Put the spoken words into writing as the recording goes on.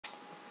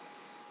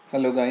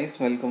Hello guys,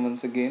 welcome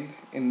once again.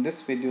 In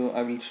this video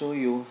I will show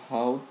you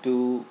how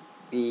to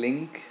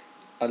link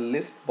a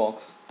list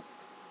box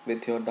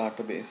with your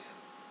database.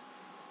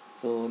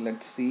 So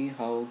let's see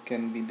how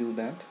can we do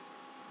that.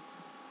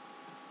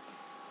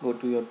 Go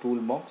to your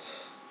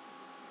toolbox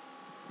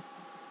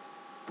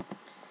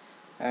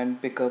and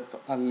pick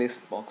up a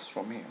list box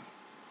from here.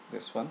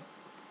 This one.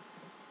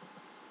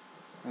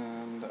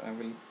 And I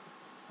will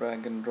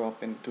drag and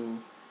drop into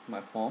my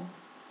form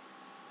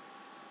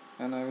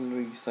and I will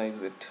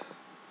resize it.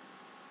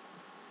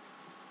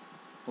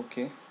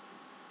 Okay.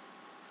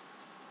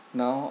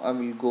 Now I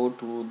will go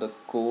to the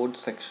code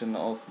section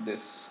of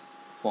this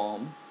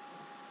form,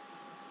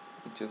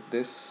 which is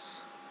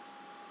this,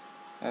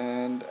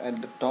 and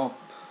at the top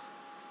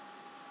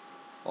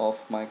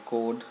of my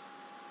code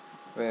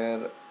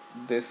where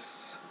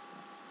this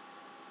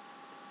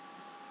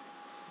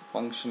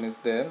function is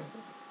there,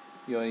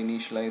 your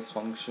initialize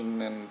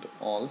function and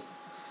all,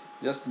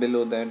 just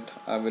below that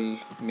I will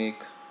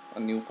make a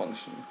new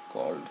function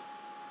called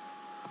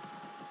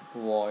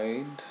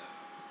void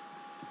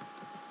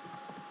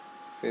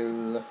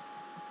fill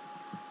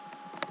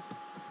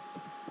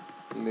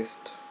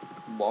list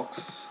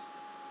box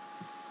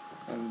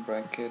and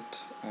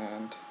bracket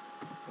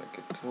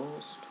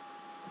closed,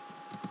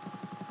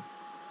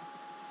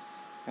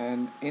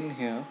 and in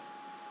here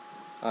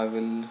I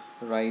will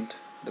write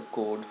the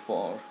code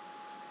for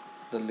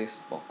the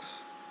list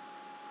box.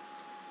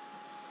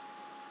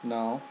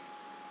 Now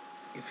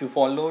if you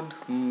followed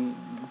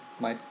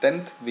my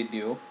 10th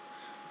video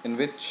in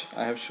which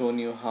I have shown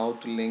you how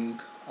to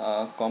link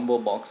a combo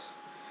box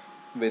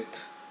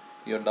with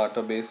your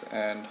database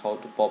and how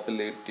to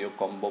populate your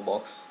combo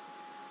box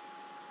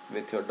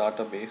with your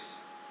database,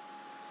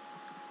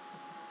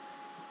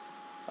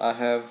 I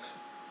have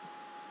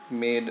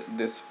made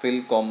this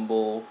fill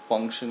combo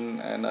function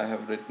and I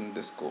have written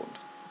this code.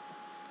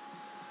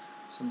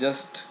 So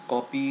just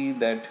copy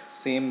that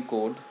same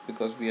code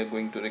because we are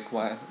going to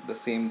require the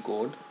same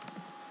code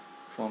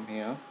from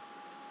here.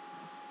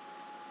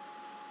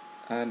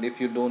 And if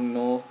you don't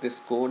know this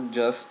code,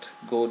 just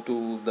go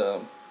to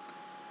the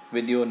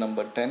video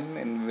number 10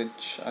 in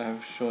which I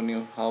have shown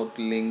you how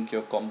to link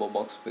your combo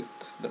box with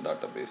the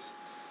database.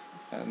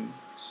 And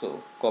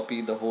so copy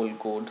the whole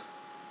code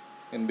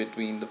in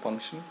between the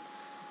function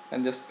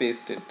and just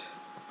paste it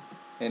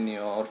in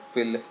your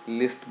fill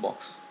list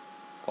box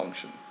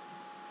function.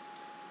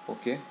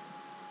 Okay,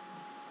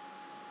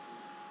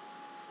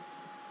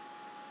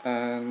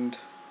 and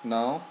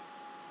now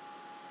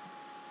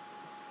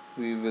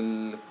we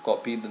will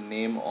copy the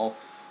name of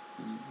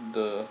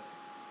the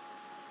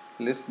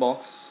list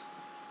box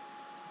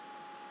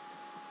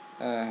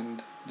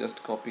and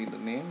just copy the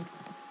name,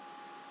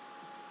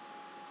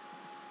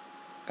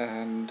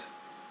 and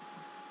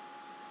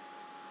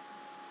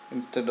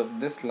instead of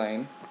this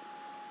line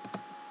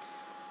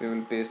we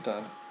will paste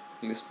our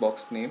list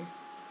box name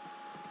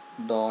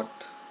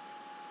dot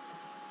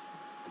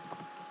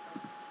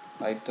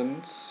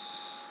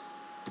items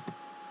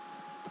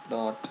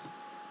dot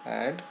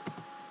add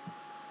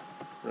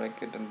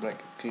bracket and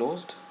bracket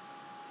closed,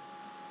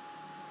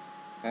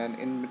 and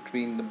in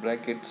between the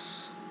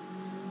brackets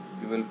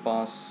you will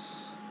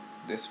pass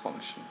this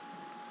function.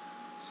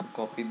 So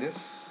copy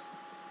this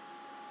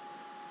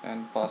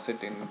and pass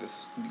it in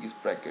these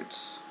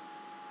brackets.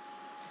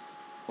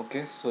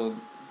 Okay, so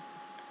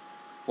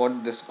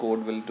what this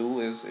code will do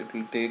is it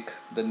will take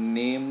the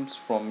names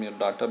from your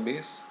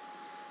database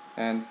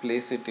and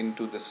place it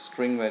into the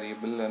string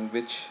variable, and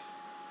which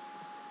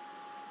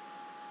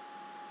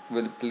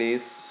will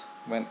place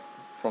when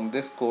from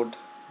this code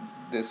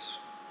this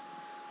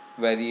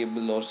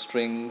variable or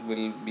string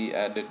will be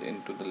added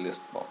into the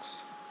list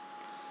box.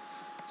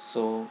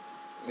 So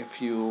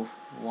if you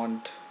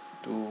want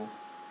to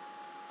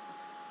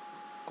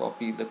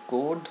copy the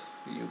code,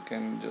 you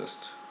can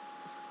just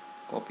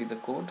copy the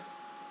code,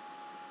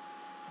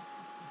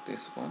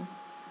 this one,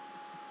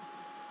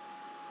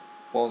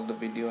 pause the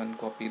video and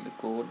copy the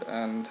code.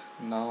 And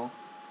now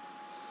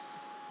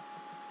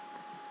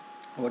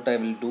what I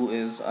will do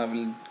is I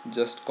will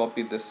just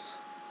copy this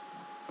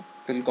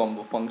fill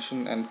combo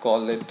function and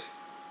call it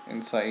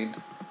inside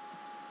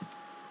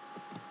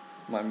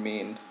my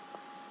main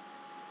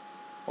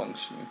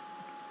function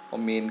or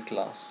main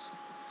class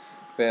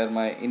where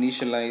my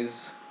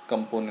initialize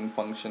component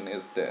function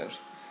is there.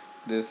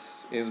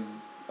 This is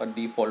a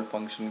default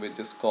function which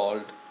is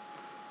called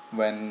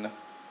when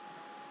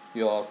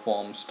your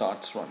form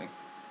starts running.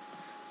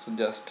 So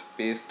just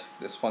paste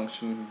this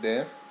function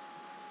there,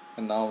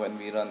 and now when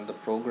we run the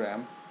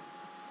program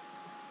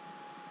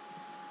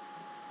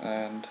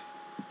and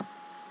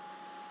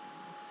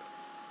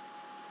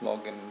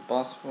login and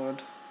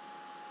password,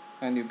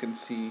 and you can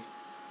see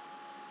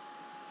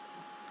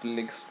the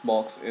list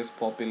box is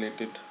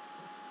populated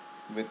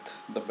with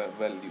the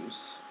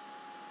values,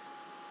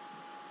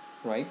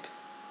 right?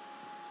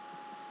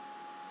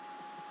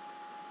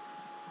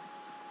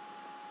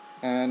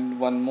 And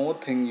one more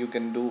thing you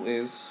can do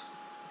is,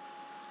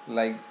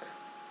 like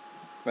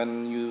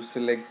when you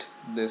select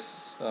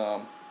this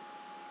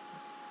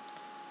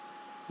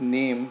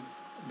name,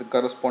 the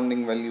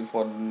corresponding value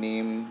for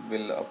name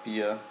will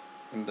appear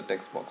in the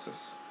text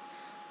boxes.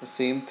 The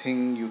same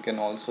thing you can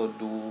also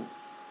do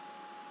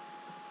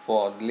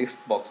for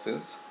list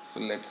boxes. So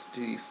let's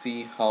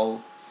see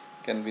how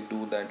can we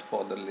do that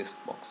for the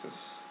list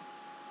boxes.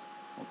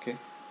 Okay,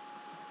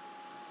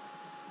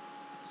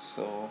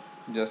 so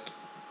just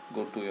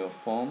go to your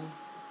form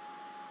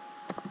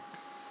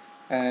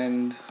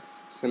and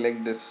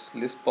select this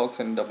list box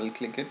and double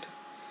click it.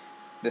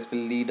 This will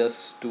lead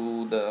us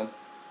to the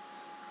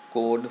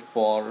code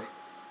for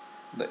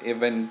the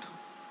event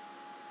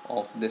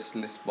of this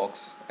list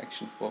box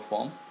action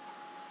perform,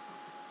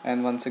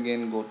 and once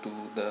again go to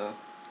the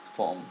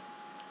form.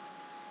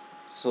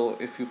 So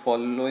if you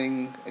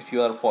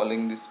are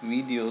following these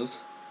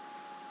videos,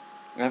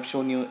 I have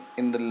shown you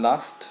in the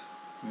last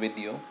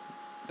video,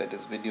 that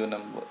is video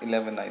number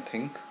 11 I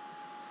think,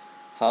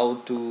 how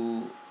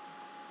to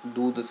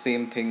do the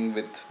same thing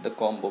with the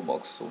combo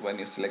box. So when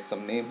you select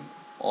some name,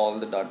 all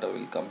the data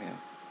will come here.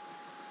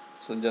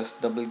 So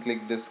just double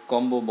click this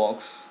combo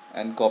box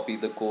and copy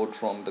the code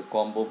from the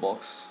combo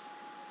box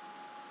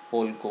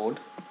whole code,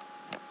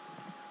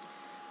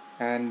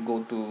 and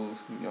go to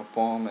your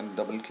form and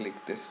double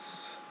click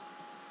this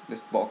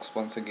list box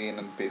once again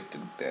and paste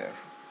it there.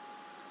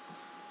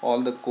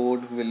 All the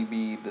code will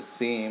be the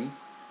same,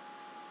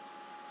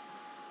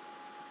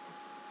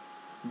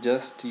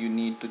 just you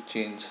need to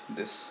change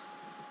this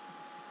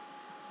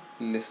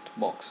list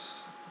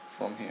box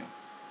from here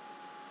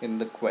in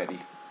the query.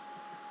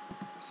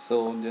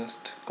 So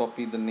just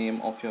copy the name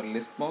of your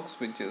list box,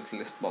 which is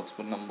listbox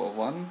number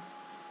 1,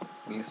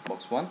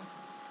 listbox 1,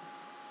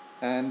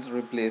 and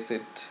replace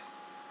it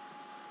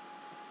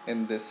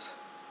in this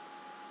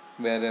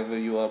wherever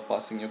you are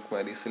passing your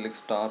query. Select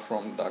star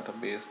from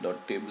database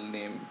dot table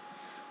name,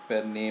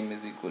 where name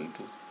is equal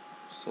to,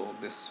 so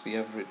this we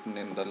have written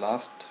in the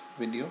last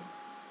video,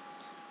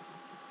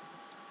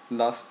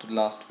 last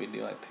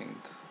video I think.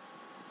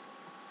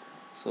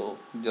 So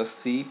just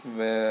see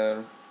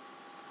where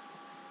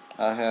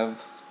I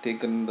have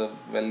taken the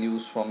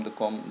values from the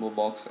combo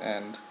box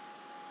and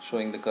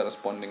showing the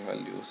corresponding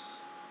values.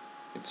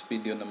 It's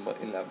video number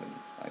 11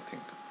 I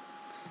think,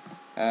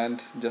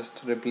 and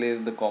just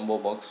replace the combo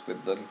box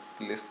with the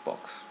list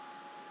box.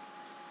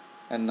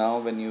 And now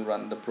when you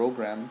run the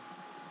program,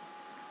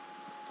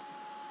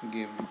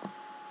 give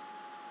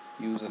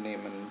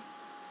username and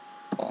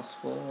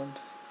password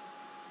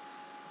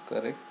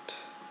correct,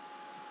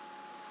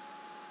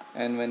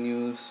 and when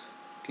you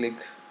click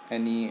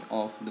any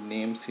of the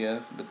names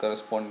here, the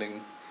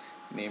corresponding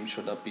name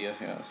should appear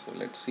here. So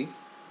let's see.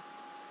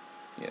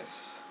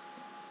 Yes,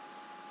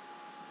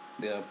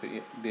 they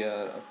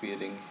are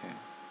appearing here.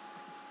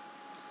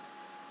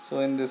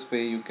 So in this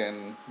way you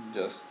can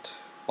just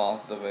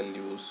pass the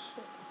values,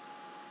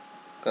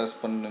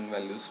 corresponding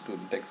values, to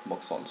the text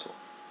box also.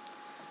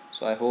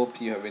 So I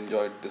hope you have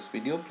enjoyed this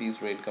video.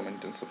 Please rate,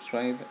 comment and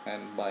subscribe,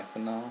 and bye for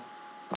now.